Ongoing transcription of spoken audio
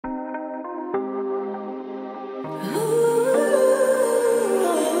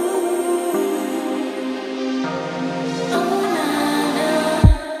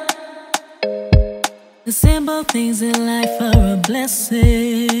simple things in life are a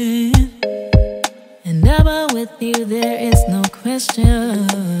blessing, and about with you there is no question.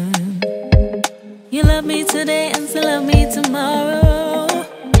 You love me today and still love me tomorrow,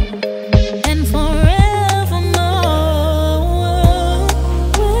 and forevermore.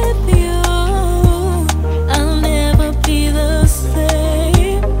 With you I'll never be the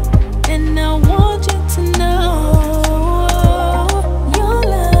same, and I want you to know your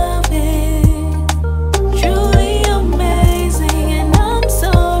love is truly amazing. And I'm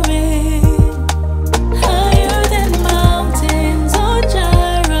sorry, higher than mountains or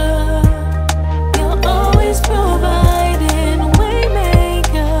Jireh, you're always providing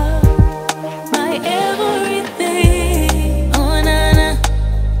waymaker, my everything. Oh na na,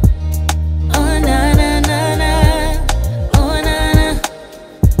 oh na na na na, oh na na,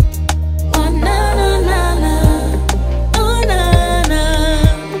 oh na na na na, oh na na,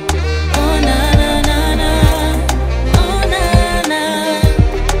 oh na na na na, oh na na,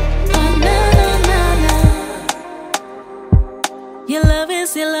 oh na na na na. Your love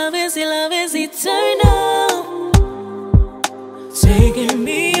is, your love is, your love is eternal, taking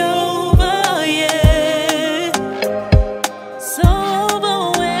me over, yeah, so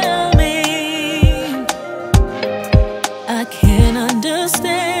overwhelming. I can't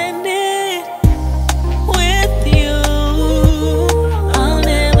understand it. With you I'll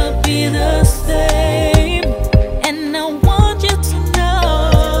never be the same, and I want you to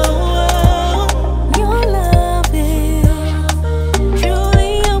know your love is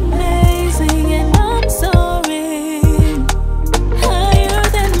truly amazing. And I'm sorry, higher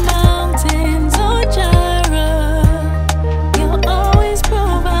than mountains or Jireh, you're always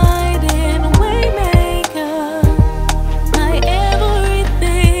providing waymaker, my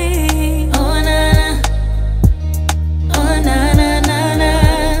everything. Oh na na, oh na na na na,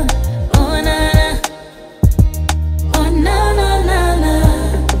 oh na na, oh na na na na,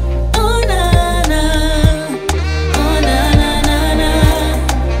 oh na na, oh na na na na,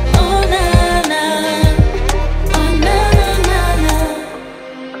 oh na na, oh na na na na.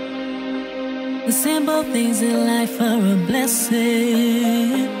 The simple things in life are a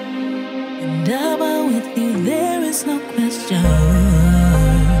blessing, and about with you there is no question.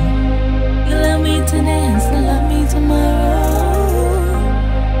 You love me today